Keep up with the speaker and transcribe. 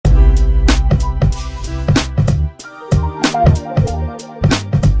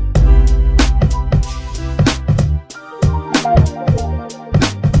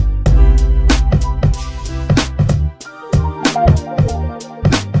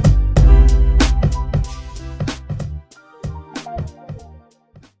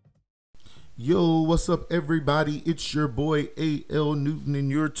Yo, what's up, everybody? It's your boy A.L. Newton,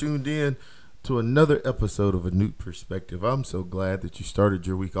 and you're tuned in to another episode of A Newt Perspective. I'm so glad that you started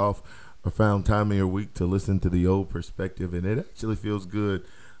your week off or found time in your week to listen to the old perspective, and it actually feels good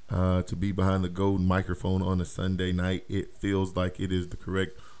to be behind the golden microphone on a Sunday night. It feels like it is the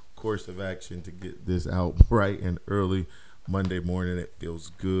correct course of action to get this out bright and early Monday morning. It feels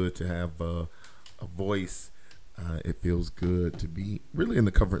good to have a voice. It feels good to be really in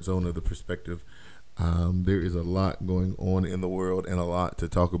the comfort zone of the perspective. There is a lot going on in the world and a lot to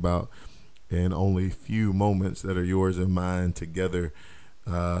talk about, and only a few moments that are yours and mine together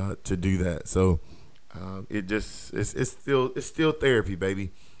to do that. So it's still therapy,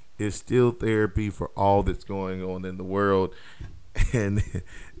 baby. It's still therapy for all that's going on in the world, and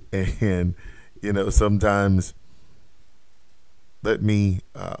and sometimes let me.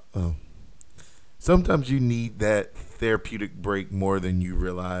 Sometimes you need that therapeutic break more than you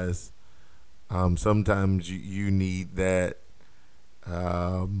realize. Sometimes you need that.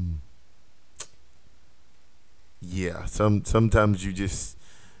 Sometimes you just.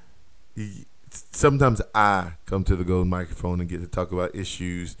 Sometimes I come to the golden microphone and get to talk about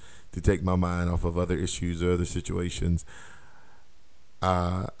issues to take my mind off of other issues or other situations.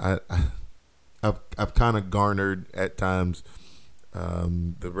 I've kind of garnered at times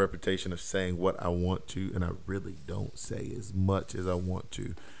the reputation of saying what I want to, and I really don't say as much as I want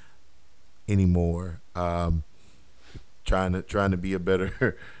to anymore. Trying to be a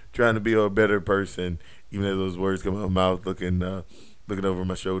better trying to be a better person, even as those words come out of my mouth. Looking over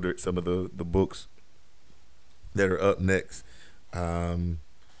my shoulder at some of the books that are up next to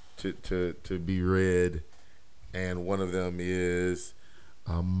be read, and one of them is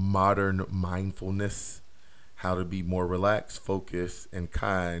Modern Mindfulness: How to Be More Relaxed, Focused, and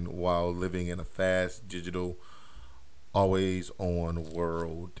Kind While Living in a Fast, Digital, Always On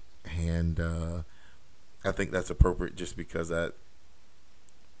World. And I think that's appropriate just because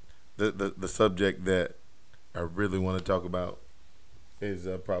the subject that I really want to talk about is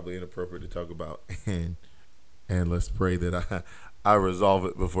probably inappropriate to talk about. And let's pray that I resolve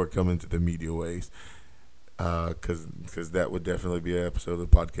it before coming to the media ways. Because that would definitely be an episode of the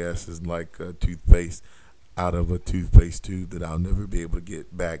podcast is like toothpaste out of a toothpaste tube that I'll never be able to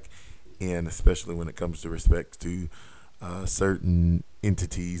get back in, especially when it comes to respect to certain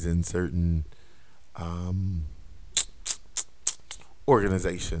entities and certain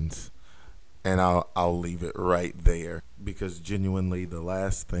organizations. And I'll leave it right there, because genuinely the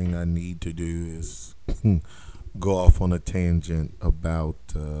last thing I need to do is go off on a tangent about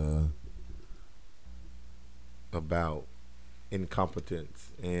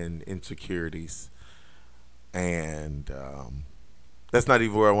incompetence and insecurities. And that's not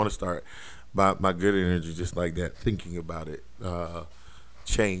even where I want to start. My good energy, just like that, thinking about it,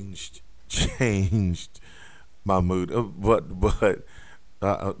 changed my mood. But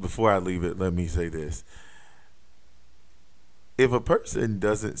before I leave it, let me say this: if a person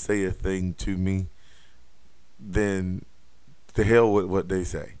doesn't say a thing to me, then to hell with what they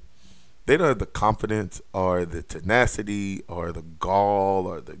say. They don't have the confidence or the tenacity or the gall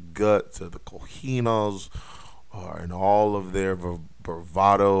or the guts or the cojones or in all of their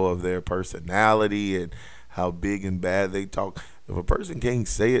bravado of their personality and how big and bad they talk. If a person can't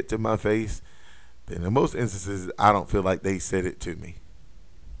say it to my face, then in most instances, I don't feel like they said it to me.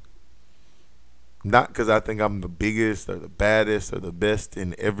 Not because I think I'm the biggest or the baddest or the best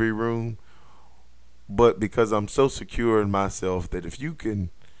in every room, but because I'm so secure in myself that if you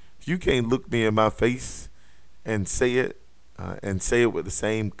can't look me in my face and say it with the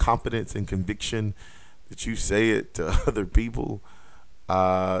same confidence and conviction that you say it to other people,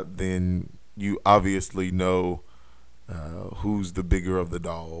 then you obviously know who's the bigger of the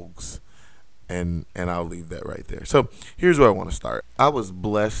dogs. And I'll leave that right there. So here's where I want to start. I was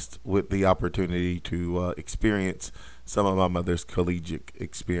blessed with the opportunity to experience some of my mother's collegiate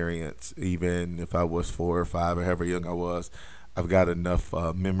experience. Even if I was 4 or 5 or however young I was, I've got enough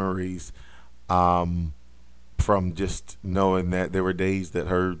memories from just knowing that there were days that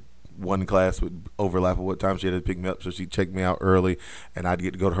her one class would overlap at what time she had to pick me up, so she'd check me out early, and I'd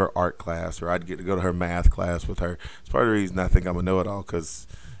get to go to her art class, or I'd get to go to her math class with her. It's part of the reason I think I'm a know-it-all, because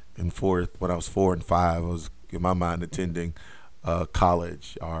when I was 4 and 5, I was in my mind attending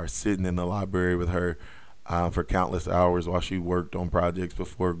college or sitting in the library with her for countless hours while she worked on projects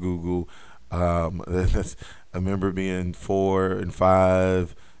before Google. I remember being 4 and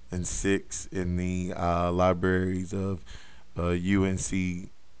 5 and 6 in the libraries of UNCG,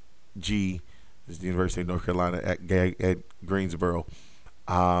 is the University of North Carolina at Greensboro,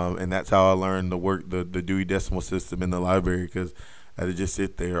 and that's how I learned the Dewey Decimal System in the library, because I had to just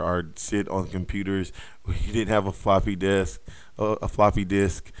sit there or sit on computers. You didn't have a floppy disk,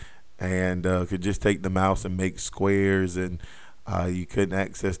 and could just take the mouse and make squares, and you couldn't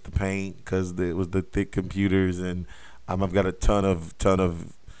access the paint because it was the thick computers. And I've got a ton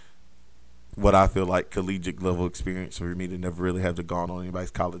of what I feel like collegiate level experience for me to never really have to gone on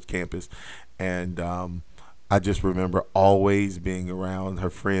anybody's college campus. And I just remember always being around her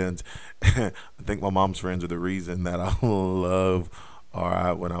friends. I think my mom's friends are the reason that I love,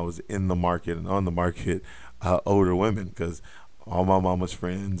 when I was in the market and on the market, older women, because all my mama's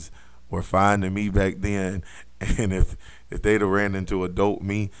friends were finding me back then. And if they'd have ran into adult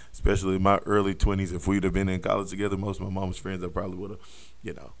me, especially in my early 20s, if we'd have been in college together, most of my mama's friends, I probably would have,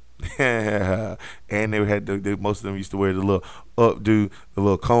 you know. And they had most of them used to wear the little updo, the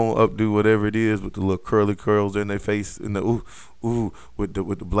little cone updo, whatever it is, with the little curly curls in their face, and the with the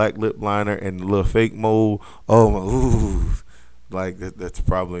black lip liner and the little fake mole. Oh my, like that's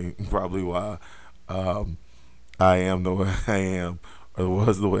probably why I am the way I am, or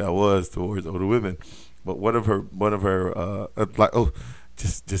was the way I was towards older women. But one of her like,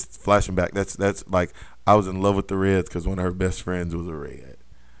 just flashing back. That's like, I was in love with the Reds because one of her best friends was a Red.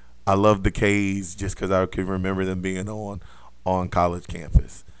 I love the K's just because I can remember them being on college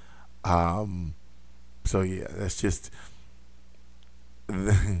campus. Um, so yeah, that's just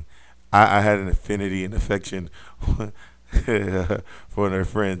I had an affinity and affection for one of her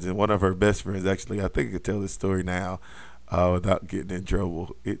friends, and one of her best friends, actually. I think I could tell this story now without getting in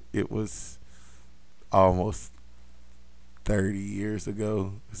trouble. It was almost 30 years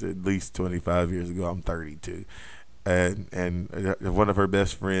ago. It's at least 25 years ago. I'm 32. And one of her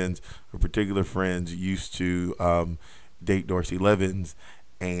best friends, her particular friends, used to date Dorsey Levens,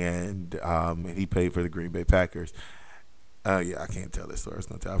 and he played for the Green Bay Packers. Yeah, I can't tell this story.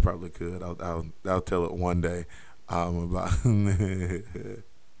 It's not. I probably could. I'll tell it one day. About I'm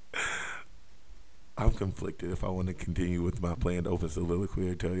conflicted if I want to continue with my planned open soliloquy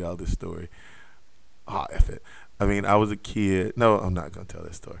or tell y'all this story. Ah, F it. I mean, I was a kid. No, I'm not gonna tell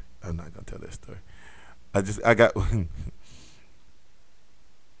this story. I'm not gonna tell this story. I got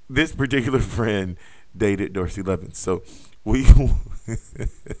this particular friend dated Dorsey Levens, so we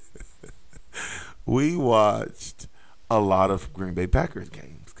we watched a lot of Green Bay Packers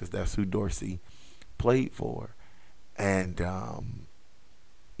games because that's who Dorsey played for, and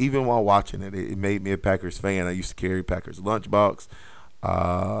even while watching it, it made me a Packers fan. I used to carry Packers lunchbox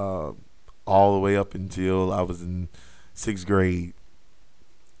all the way up until I was in 6th grade,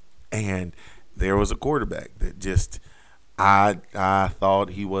 and there was a quarterback that just I thought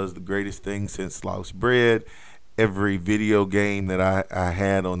he was the greatest thing since sliced bread. Every video game that I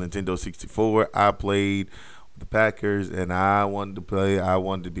had on Nintendo 64, I played with the Packers, and I wanted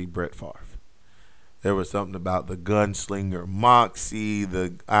to be Brett Favre. There was something about the gunslinger moxie,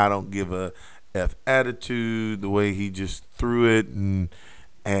 the I don't give a F attitude, the way he just threw it, and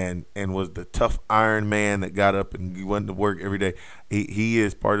was the tough Iron Man that got up and went to work every day. He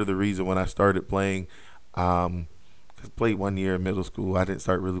is part of the reason when I started playing. I played 1 year in middle school. I didn't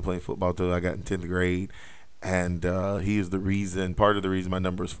start really playing football till I got in 10th grade, and he is part of the reason my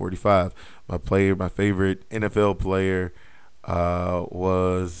number is 45. My favorite NFL player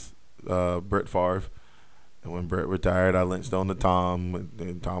was Brett Favre. And when Brett retired, I lynched on to Tom,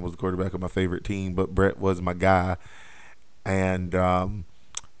 and Tom was the quarterback of my favorite team, but Brett was my guy. And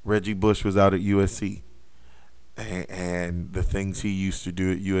Reggie Bush was out at USC, and the things he used to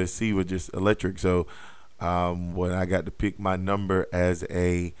do at USC were just electric. So when I got to pick my number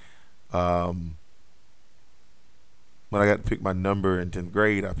when I got to pick my number in 10th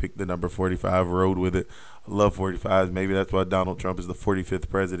grade, I picked the number 45, rode with it. I love 45s. Maybe that's why Donald Trump is the 45th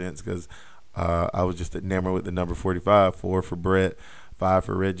president, because I was just enamored with the number 45, 4 for Brett, 5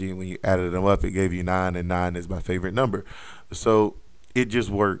 for Reggie, and when you added them up, it gave you 9, and 9 is my favorite number. So it just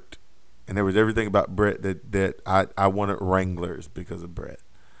worked, and there was everything about Brett that I wanted Wranglers because of Brett.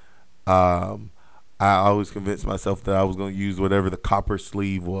 I always convinced myself that I was going to use whatever the copper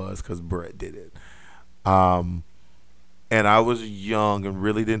sleeve was because Brett did it. And I was young and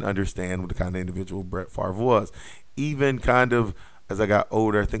really didn't understand what the kind of individual Brett Favre was. Even kind of as I got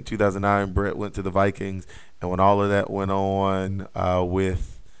older, I think 2009, Brett went to the Vikings, and when all of that went on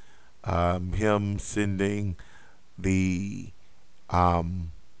with him sending the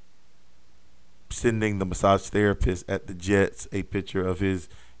massage therapist at the Jets a picture of his,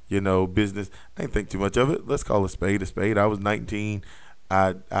 business. I didn't think too much of it. Let's call a spade a spade. I was 19.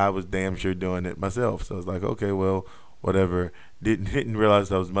 I was damn sure doing it myself. So I was like, okay, well, whatever. Didn't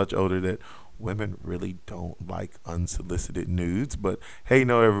realize I was much older that women really don't like unsolicited nudes. But hey,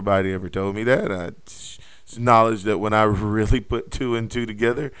 no, everybody ever told me that. knowledge that when I really put two and two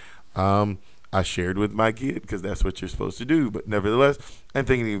together, um, I shared with my kid because that's what you're supposed to do. But nevertheless, I didn't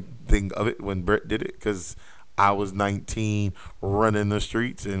think anything of it when Brett did it because I was 19 running the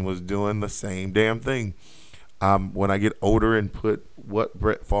streets and was doing the same damn thing. When I get older and put what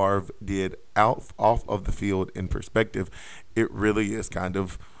Brett Favre did out off of the field in perspective, it really is kind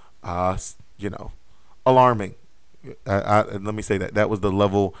of, you know, alarming. And let me say that was the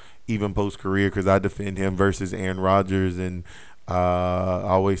level even post career because I defend him versus Aaron Rodgers and I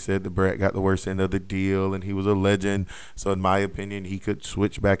always said that Brett got the worst end of the deal and he was a legend. So in my opinion, he could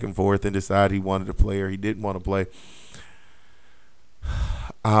switch back and forth and decide he wanted to play or he didn't want to play.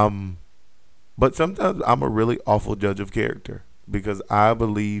 But sometimes I'm a really awful judge of character because I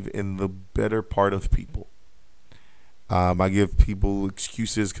believe in the better part of people. I give people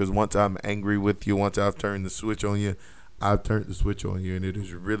excuses because once I'm angry with you, once I've turned the switch on you, I've turned the switch on you, and it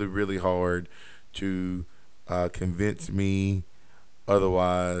is really, really hard to convince me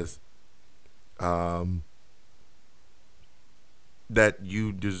otherwise that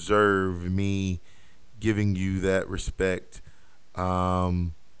you deserve me giving you that respect,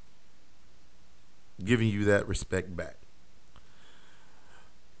 giving you that respect back.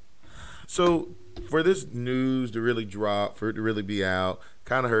 So for this news to really drop, for it to really be out,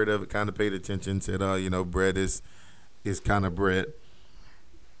 kind of heard of it, kind of paid attention, said, Brett is kind of Brett.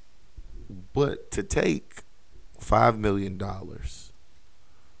 But to take $5 million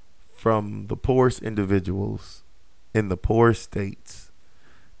from the poorest individuals in the poorest states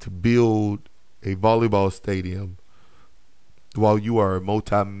to build a volleyball stadium while you are a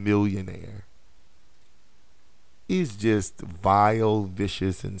multimillionaire is just vile,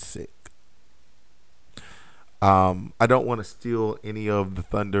 vicious, and sick. I don't want to steal any of the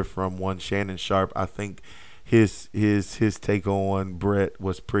thunder from one Shannon Sharp. I think his take on Brett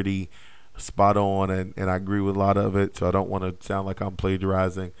was pretty spot on, and I agree with a lot of it. So I don't want to sound like I'm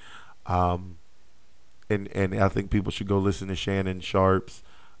plagiarizing. And I think people should go listen to Shannon Sharp's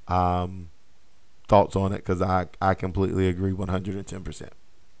thoughts on it because I completely agree 110%.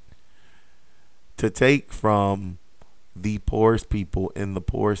 To take from the poorest people in the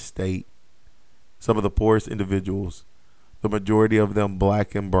poorest state, some of the poorest individuals, the majority of them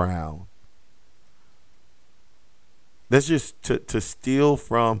black and brown. That's just to steal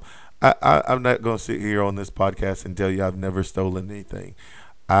from. I'm not going to sit here on this podcast and tell you I've never stolen anything.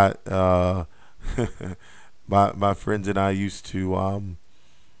 My friends and I used to. I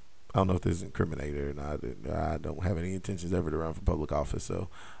don't know if this is incriminating or not. I don't have any intentions ever to run for public office. So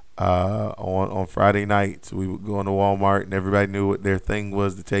on Friday nights we would go into Walmart and everybody knew what their thing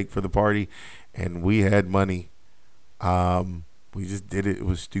was to take for the party. And we had money. We just did it. It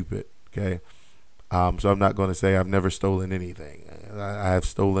was stupid. Okay. So I'm not going to say I've never stolen anything. I have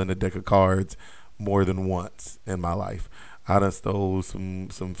stolen a deck of cards more than once in my life. I done stole some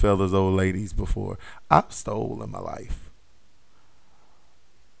fellas, old ladies before. I've stole in my life.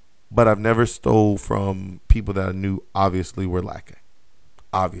 But I've never stole from people that I knew obviously were lacking.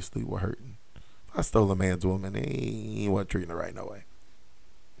 Obviously were hurting. If I stole a man's woman, he wasn't treating her right no way.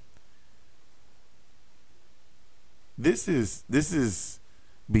 This is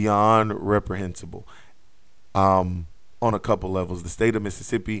beyond reprehensible on a couple levels. The state of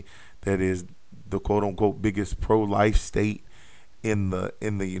Mississippi, that is the quote unquote biggest pro-life state in the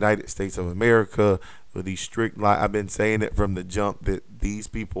United States of America, with these strict I've been saying it from the jump that these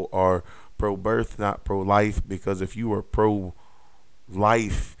people are pro-birth, not pro-life, because if you are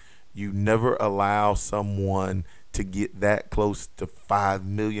pro-life, you never allow someone to get that close to $5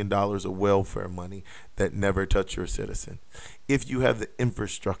 million of welfare money that never touch your citizen. If you have the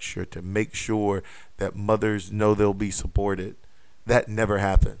infrastructure to make sure that mothers know they'll be supported, that never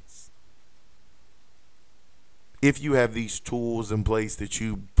happens. If you have these tools in place that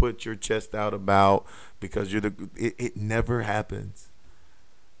you put your chest out about because it never happens.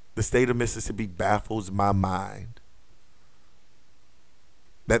 The state of Mississippi baffles my mind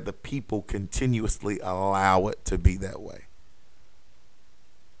that the people continuously allow it to be that way.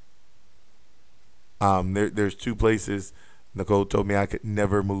 There's two places Nicole told me I could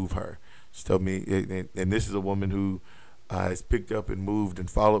never move her. She told me, and this is a woman who has picked up and moved and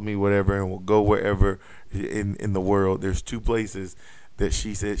followed me, whatever, and will go wherever in the world. There's two places that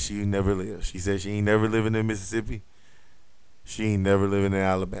she said she never lived. She said she ain't never living in Mississippi. She ain't never living in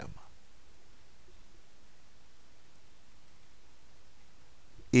Alabama.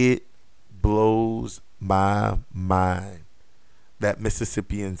 It blows my mind that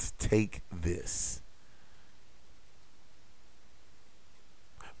Mississippians take this.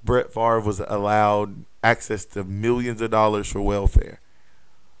 Brett Favre was allowed access to millions of dollars for welfare.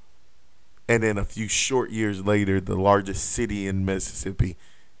 And then a few short years later, the largest city in Mississippi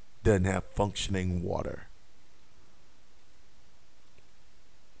doesn't have functioning water.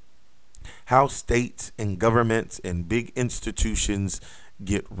 How states and governments and big institutions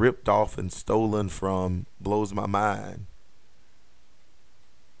get ripped off and stolen from blows my mind.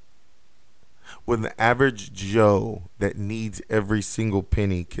 When the average Joe that needs every single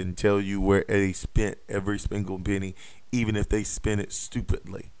penny can tell you where they spent every single penny, even if they spent it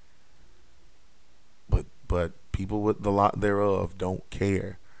stupidly. But people with the lot thereof don't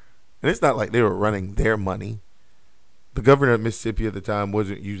care. And it's not like they were running their money. The governor of Mississippi at the time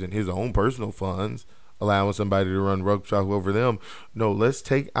wasn't using his own personal funds, allowing somebody to run roughshod over them. No, let's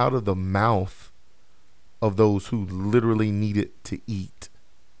take out of the mouth of those who literally need it to eat.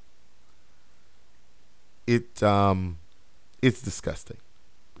 It's disgusting.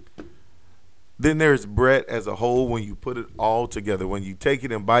 Then there's Brett as a whole. When you put it all together, when you take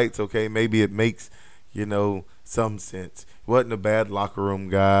it in bites, okay, maybe it makes some sense. He wasn't a bad locker room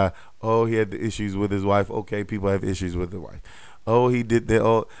guy. Oh, he had the issues with his wife. Okay, people have issues with their wife. Oh, he did that.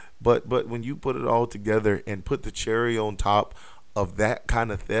 Oh, but when you put it all together and put the cherry on top of that kind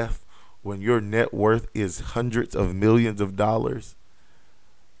of theft, when your net worth is hundreds of millions of dollars,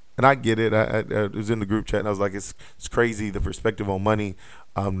 and I get it. I was in the group chat and I was like, it's crazy the perspective on money.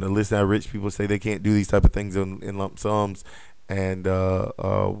 To listen to rich people say they can't do these type of things in lump sums. And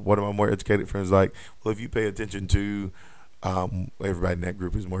one of my more educated friends like, well, if you pay attention to, everybody in that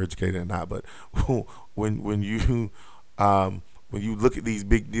group is more educated than I, but when you look at these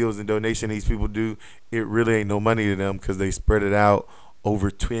big deals and donation these people do, it really ain't no money to them because they spread it out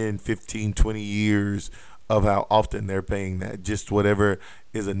over 10, 15, 20 years of how often they're paying that. Just whatever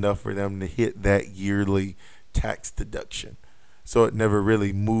is enough for them to hit that yearly tax deduction. So it never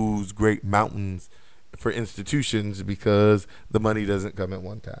really moves great mountains for institutions because the money doesn't come at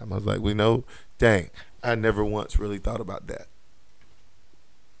one time. I was like, dang, I never once really thought about that.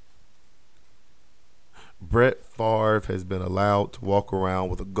 Brett Favre has been allowed to walk around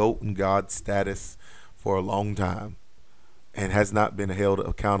with a GOAT and God status for a long time and has not been held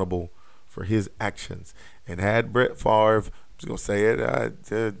accountable for his actions. And had Brett Favre, I'm just going to say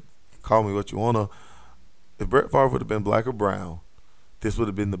it, call me what you want to, if Brett Favre would have been black or brown, this would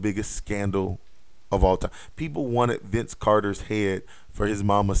have been the biggest scandal of all time. People wanted Vince Carter's head for his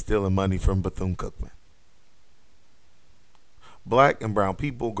mama stealing money from Bethune-Cookman. Black and brown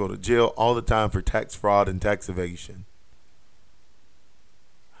people go to jail all the time for tax fraud and tax evasion.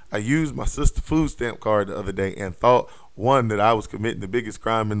 I used my sister's food stamp card the other day and thought, one, that I was committing the biggest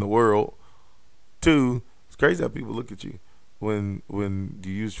crime in the world. Two, it's crazy how people look at you when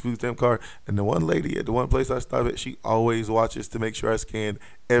you use food stamp card. And the one lady at the one place I stopped at, she always watches to make sure I scan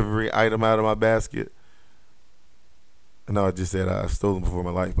every item out of my basket. I know I just said I've stolen before in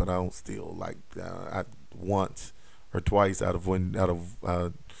my life, but I don't steal. Like once or twice once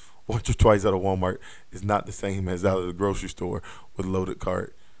or twice out of Walmart is not the same as out of the grocery store with loaded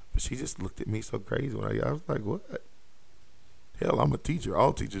cart. But she just looked at me so crazy when I was like, what? Hell, I'm a teacher.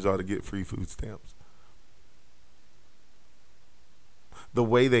 All teachers ought to get free food stamps. The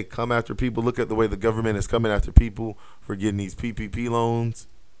way they come after people, look at the way the government is coming after people for getting these PPP loans.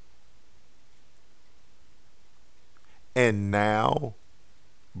 And now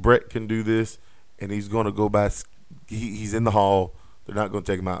Brett can do this, and he's going to go by. He's in the hall. They're not going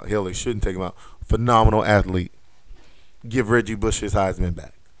to take him out. Hell, they shouldn't take him out. Phenomenal athlete. Give Reggie Bush his Heisman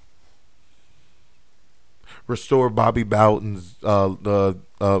back. Restore Bobby Bowden's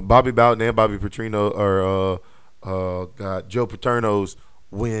Bobby Bowden and Bobby Petrino or Joe Paterno's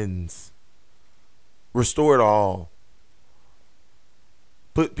wins. Restore it all.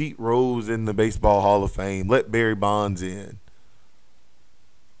 Put Pete Rose in the Baseball Hall of Fame. Let Barry Bonds in.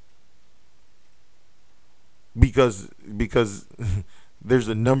 Because there's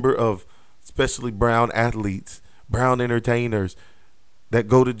a number of especially brown athletes, brown entertainers that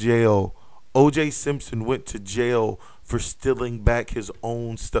go to jail. O.J. Simpson went to jail for stealing back his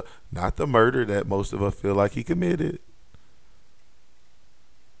own stuff. Not the murder that most of us feel like he committed.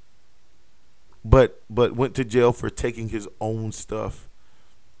 But went to jail for taking his own stuff.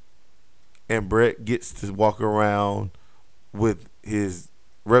 And Brett gets to walk around with his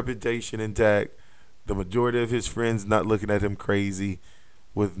reputation intact, the majority of his friends not looking at him crazy,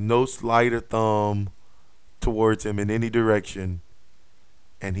 with no slight of thumb towards him in any direction.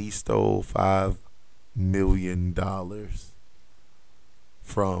 And he stole $5 million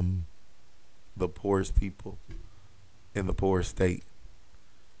from the poorest people in the poorest state.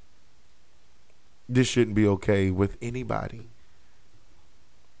 This shouldn't be okay with anybody.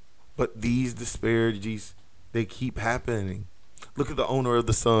 But these disparities, they keep happening. Look at the owner of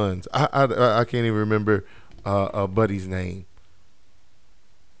the Suns. I can't even remember Buddy's name.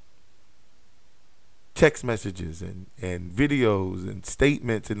 Text messages and videos and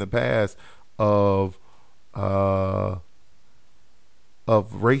statements in the past of uh,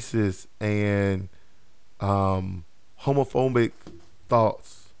 racist and homophobic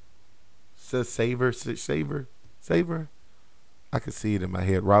thoughts. Says Saver. I can see it in my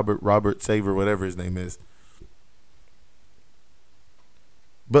head. Robert Saver, whatever his name is.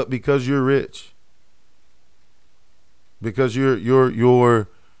 But because you're rich, because you're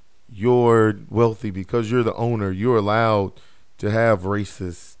wealthy, because you're the owner, you're allowed to have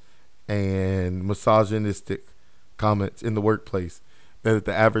racist and misogynistic comments in the workplace that if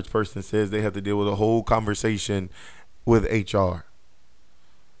the average person says, they have to deal with a whole conversation with HR.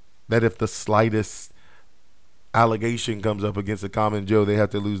 That if the slightest allegation comes up against a common Joe, they have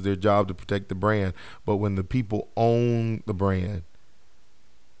to lose their job to protect the brand. But when the people own the brand,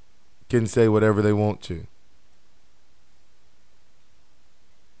 can say whatever they want to.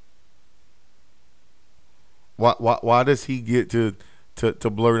 Why does he get to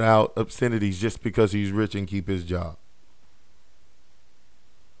blurt out obscenities just because he's rich and keep his job?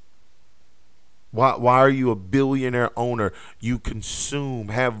 Why are you a billionaire owner? You consume,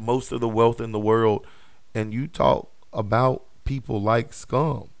 have most of the wealth in the world, and you talk about people like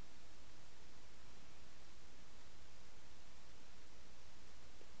scum.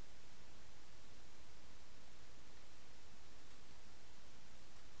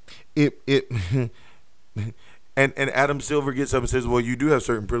 It and Adam Silver gets up and says, well, you do have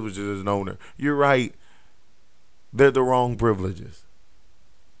certain privileges as an owner. You're right. They're the wrong privileges.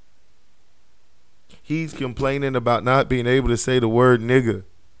 He's complaining about not being able to say the word nigga.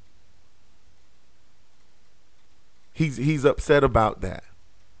 He's upset about that.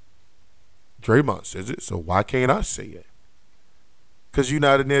 Draymond says it, so why can't I say it? Because you're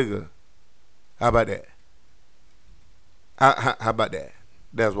not a nigga. How about that? How about that?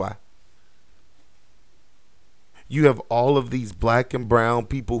 That's why. You have all of these black and brown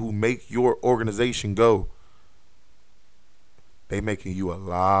people who make your organization go. They making you a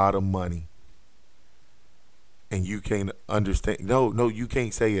lot of money. And you can't understand. No, you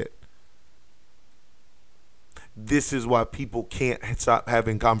can't say it. This is why people can't stop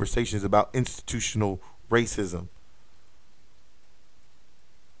having conversations about institutional racism.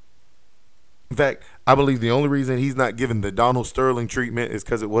 In fact, I believe the only reason he's not given the Donald Sterling treatment is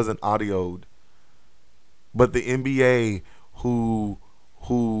because it wasn't audioed. But the NBA who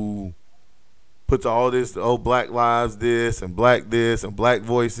puts all this, black lives this and black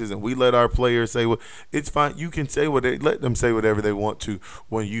voices, and we let our players say, well, it's fine. You can say let them say whatever they want to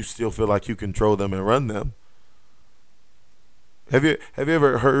when you still feel like you control them and run them. Have you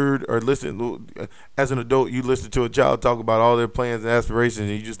ever heard or listened, as an adult, you listen to a child talk about all their plans and aspirations,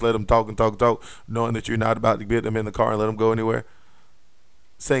 and you just let them talk and talk and talk, knowing that you're not about to get them in the car and let them go anywhere?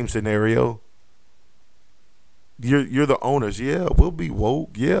 Same scenario. You're the owners. Yeah, we'll be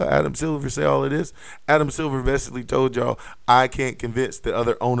woke. Yeah, Adam Silver say all of this. Adam Silver basically told y'all, I can't convince the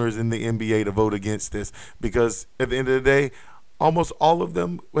other owners in the NBA to vote against this, because at the end of the day, almost all of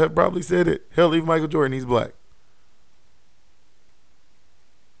them have probably said it. Hell, even Michael Jordan, he's black.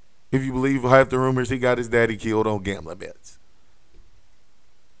 If you believe half the rumors, he got his daddy killed on gambling bets.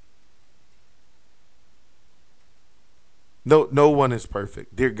 No one is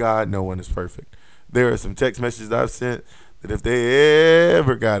perfect. Dear God, no one is perfect. There are some text messages I've sent that if they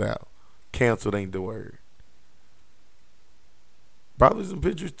ever got out, canceled ain't the word. Probably some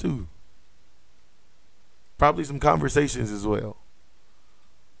pictures too. Probably some conversations as well.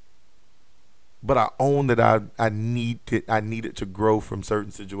 But I own that I needed to grow from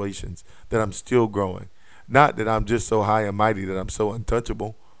certain situations, that I'm still growing. Not that I'm just so high and mighty that I'm so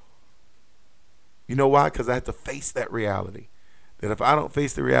untouchable. You know why? Because I have to face that reality. That if I don't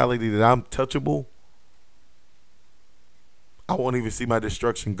face the reality that I'm touchable, I won't even see my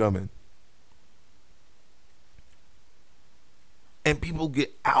destruction coming. And people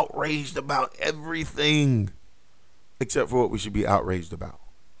get outraged about everything except for what we should be outraged about.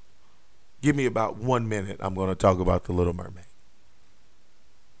 Give me about 1 minute. I'm going to talk about The Little Mermaid.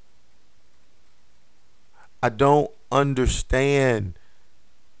 I don't understand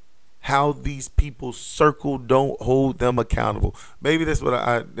how these people's circle don't hold them accountable. Maybe that's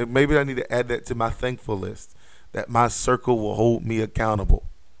what maybe I need to add that to my thankful list, that my circle will hold me accountable.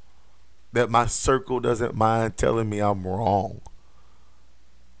 That my circle doesn't mind telling me I'm wrong.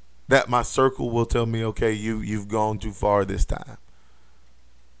 That my circle will tell me, okay, you've gone too far this time.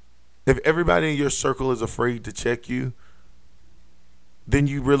 If everybody in your circle is afraid to check you, then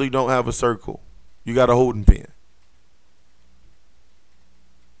you really don't have a circle. You got a holding pen.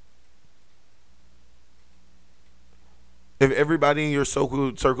 If everybody in your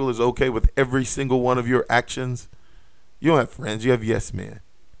circle is okay with every single one of your actions, you don't have friends. You have yes men,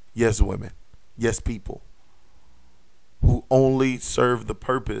 yes women, yes people who only serve the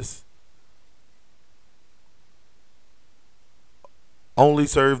purpose,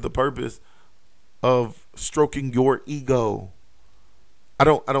 of stroking your ego. I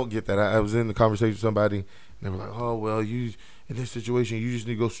don't get that. I was in the conversation with somebody and they were like, "Oh well, you in this situation, you just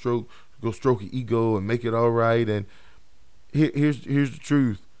need to go stroke your ego and make it all right." And here's the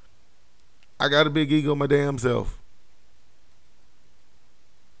truth. I got a big ego my damn self.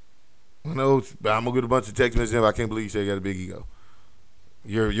 I know I'm gonna get a bunch of text messages. I can't believe you say you got a big ego.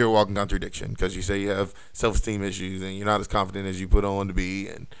 You're a walking contradiction because you say you have self-esteem issues and you're not as confident as you put on to be,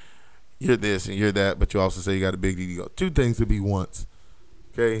 and you're this and you're that, but you also say you got a big ego. Two things to be once.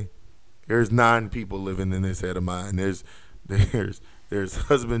 Okay, there's 9 people living in this head of mine. There's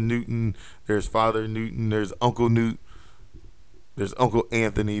husband Newton, there's father Newton, there's Uncle Newt, there's Uncle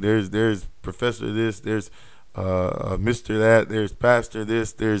Anthony, there's Professor this, there's Mr. that, there's Pastor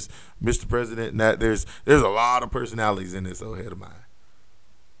this, there's Mr. President and that. There's a lot of personalities in this old head of mine.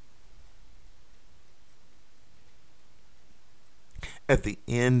 At the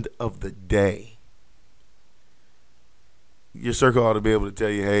end of the day, your circle ought to be able to tell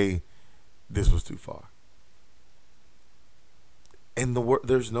you, hey, this was too far. And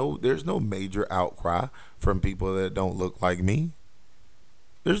there's no major outcry from people that don't look like me.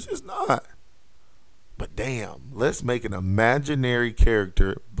 There's just not. But damn, let's make an imaginary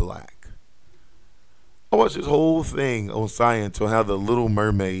character black. I watched this whole thing on science on how the Little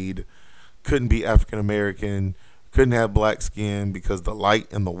Mermaid couldn't be African American, couldn't have black skin because the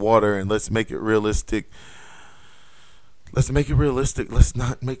light and the water, and let's make it realistic. Let's make it realistic. Let's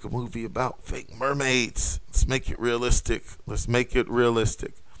not make a movie about fake mermaids. Let's make it realistic. Let's make it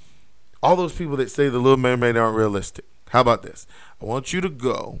realistic. All those people that say the Little Mermaid aren't realistic. How about this? I want you to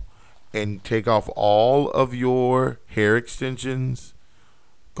go and take off all of your hair extensions.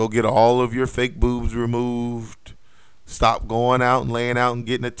 Go get all of your fake boobs removed. Stop going out and laying out and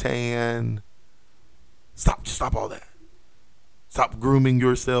getting a tan. Stop all that. Stop grooming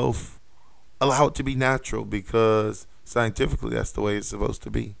yourself. Allow it to be natural, because scientifically that's the way it's supposed to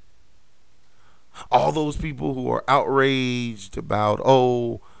be. All those people who are outraged about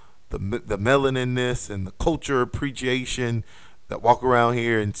the melanin-ness and the culture appreciation, that walk around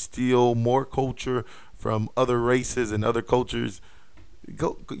here and steal more culture from other races and other cultures,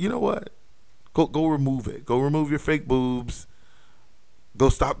 you know what? Go remove it. Go remove your fake boobs. Go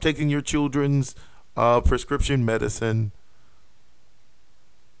stop taking your children's prescription medicine.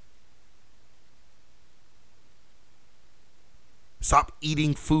 Stop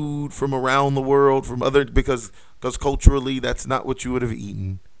eating food from around the world from other, because culturally that's not what you would have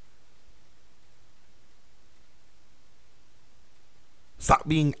eaten. Stop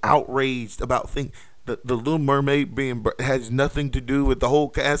being outraged about things. The Little Mermaid has nothing to do with the whole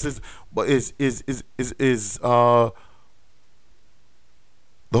cast. The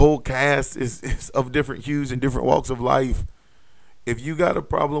whole cast is of different hues and different walks of life. If you got a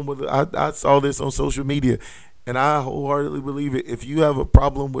problem with it, I saw this on social media, and I wholeheartedly believe it. If you have a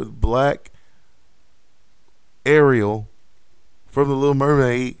problem with black Ariel from the Little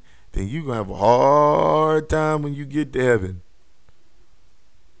Mermaid, then you're going to have a hard time when you get to heaven.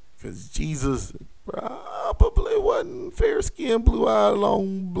 Because Jesus probably wasn't fair skinned, blue eyed,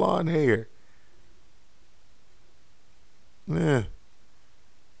 long blonde hair. Yeah.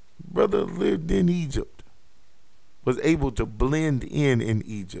 Brother lived in Egypt, was able to blend in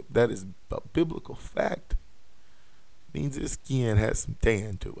Egypt. That is a biblical fact. Means his skin has some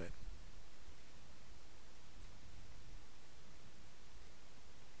tan to it.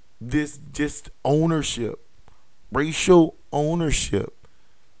 This just ownership, racial ownership,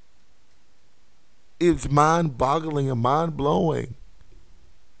 it's mind-boggling and mind-blowing.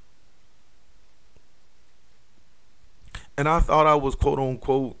 And I thought I was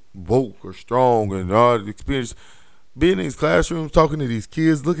quote-unquote woke or strong, and experience being in these classrooms, talking to these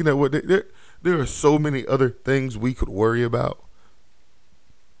kids, looking at what there are so many other things we could worry about.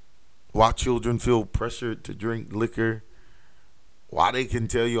 Why children feel pressured to drink liquor. Why they can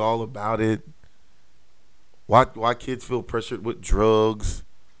tell you all about it. Why kids feel pressured with drugs.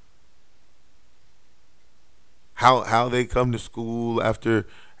 How they come to school after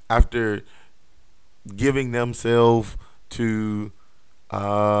giving themselves to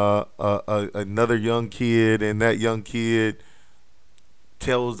another young kid, and that young kid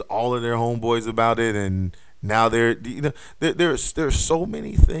tells all of their homeboys about it, and now there's so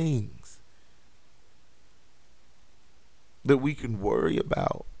many things that we can worry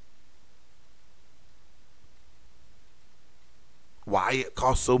about. Why it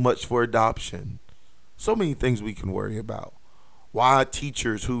costs so much for adoption. So many things we can worry about. Why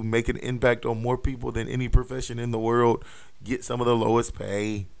teachers who make an impact on more people than any profession in the world get some of the lowest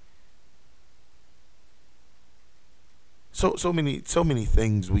pay. So many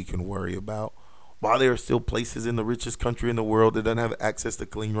things we can worry about. Why there are still places in the richest country in the world that doesn't have access to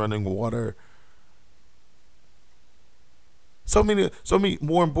clean running water. So many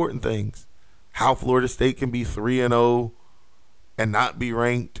more important things. How Florida State can be 3-0 and not be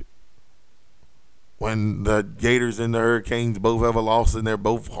ranked when the Gators and the Hurricanes both have a loss and they're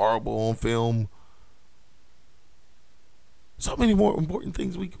both horrible on film. So many more important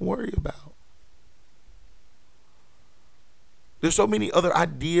things we can worry about. There's so many other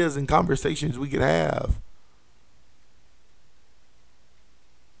ideas and conversations we could have.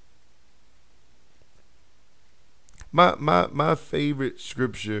 My favorite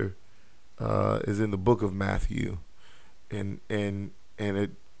scripture is in the book of Matthew, and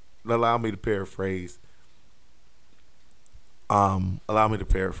it allow me to paraphrase.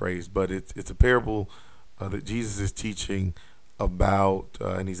 But it's a parable that Jesus is teaching about,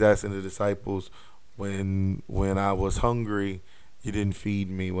 and he's asking the disciples, when I was hungry, you didn't feed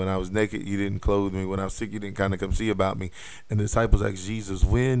me. When I was naked, you didn't clothe me. When I was sick, you didn't kind of come see about me. And the disciples asked Jesus,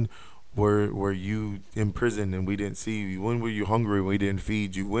 when were you in prison and we didn't see you? When were you hungry and we didn't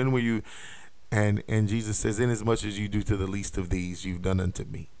feed you? When were you? And Jesus says, inasmuch as you do to the least of these, you've done unto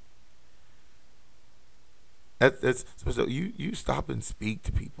me. That's so you stop and speak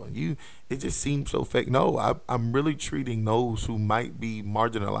to people, and it just seems so fake. No, I'm really treating those who might be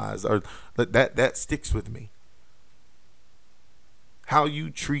marginalized, or that sticks with me. How you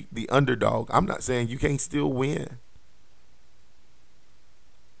treat the underdog. I'm not saying you can't still win.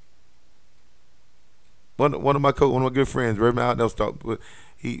 One of my good friends, Mermaid,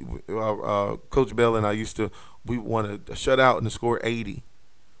 Coach Bell and I we wanted a shutout and score 80.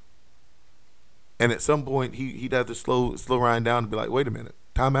 And at some point, he'd have to slow Ryan down and be like, wait a minute,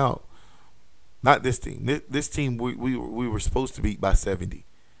 time out. Not this team. This team, we were supposed to beat by 70.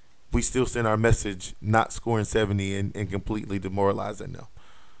 We still send our message not scoring 70 and completely demoralizing them.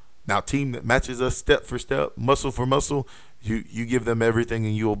 Now, team that matches us step for step, muscle for muscle, you give them everything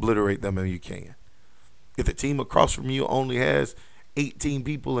and you obliterate them, and you can. If the team across from you only has 18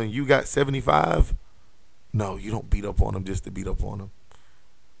 people and you got 75, no, you don't beat up on them just to beat up on them.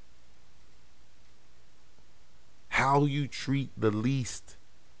 How you treat the least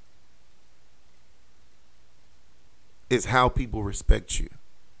is how people respect you.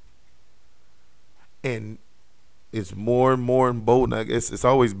 And it's more and more emboldened. I guess it's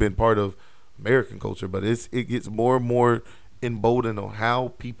always been part of American culture, but it gets more and more emboldened on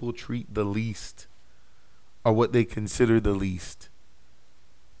how people treat the least, or what they consider the least.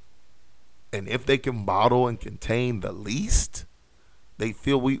 And if they can bottle and contain the least, they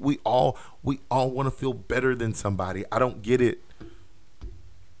feel we all want to feel better than somebody. I don't get it.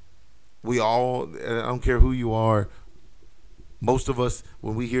 I don't care who you are. Most of us,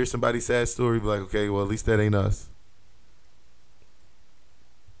 when we hear somebody's sad story, be like, okay, well, at least that ain't us.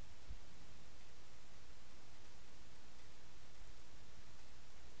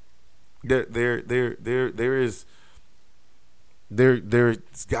 There's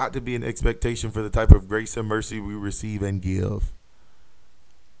got to be an expectation for the type of grace and mercy we receive and give.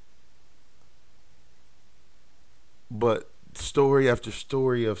 But story after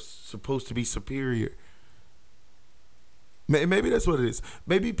story of supposed to be superior. Maybe that's what it is.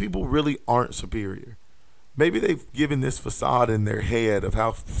 Maybe people really aren't superior. Maybe they've given this facade in their head of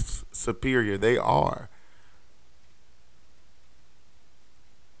how superior they are.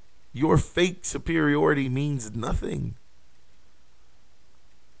 Your fake superiority means nothing.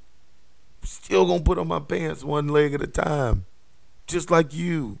 Still gonna put on my pants one leg at a time, just like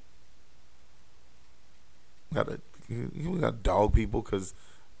you. You got dog people because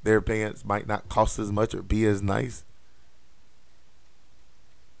their pants might not cost as much or be as nice.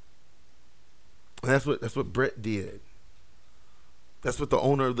 And that's what Brett did. That's what the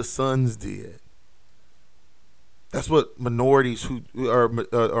owner of the Suns did. That's what minorities who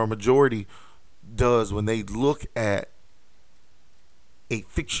are majority does when they look at a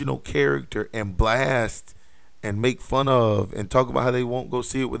fictional character and blast and make fun of and talk about how they won't go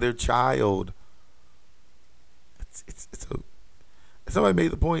see it with their child. Somebody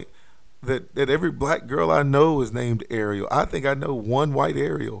made the point that every black girl I know is named Ariel. I think I know one white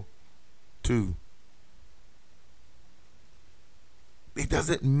Ariel. 2. It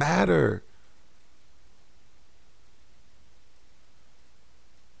doesn't matter.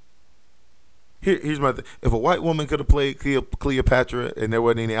 Here's my thing. If a white woman could have played Cleopatra and there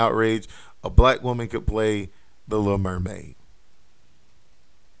wasn't any outrage, a black woman could play the Little Mermaid.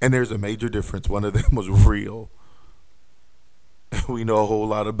 And there's a major difference. One of them was real. We know a whole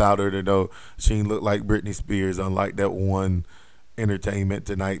lot about her to know she ain't look like Britney Spears, unlike that one Entertainment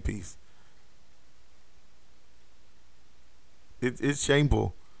Tonight piece. It's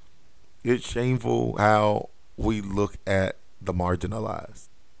shameful. It's shameful how we look at the marginalized.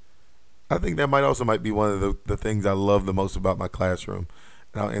 I think that might be one of the things I love the most about my classroom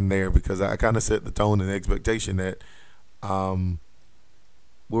in there, because I kind of set the tone and the expectation that um,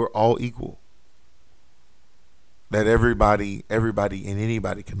 we're all equal. That everybody and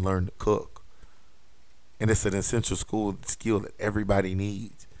anybody can learn to cook, and it's an essential school skill that everybody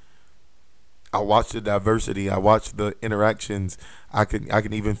needs. I watch the diversity. I watch the interactions. I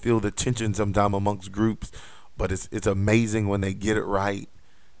can even feel the tension sometime amongst groups, but it's amazing when they get it right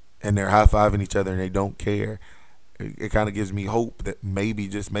and they're high fiving each other and they don't care. It kind of gives me hope that maybe,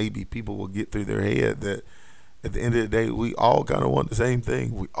 just maybe, people will get through their head that at the end of the day, we all kind of want the same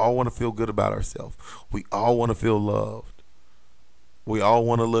thing. We all want to feel good about ourselves. We all want to feel loved. We all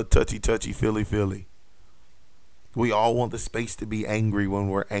want a little touchy, touchy, feely, feely. We all want the space to be angry when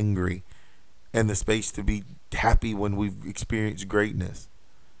we're angry, and the space to be happy when we've experienced greatness.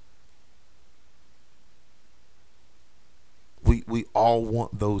 We all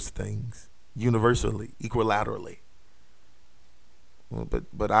want those things universally, equilaterally. Well,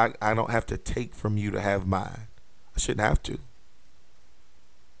 but I don't have to take from you to have mine. I shouldn't have to.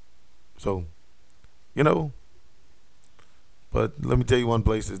 So, you know, but let me tell you one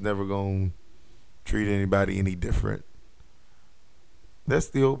place that's never going to treat anybody any different. That's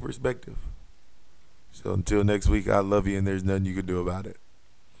the old perspective. So until next week, I love you and there's nothing you can do about it.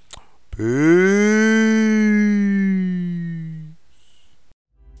 Peace.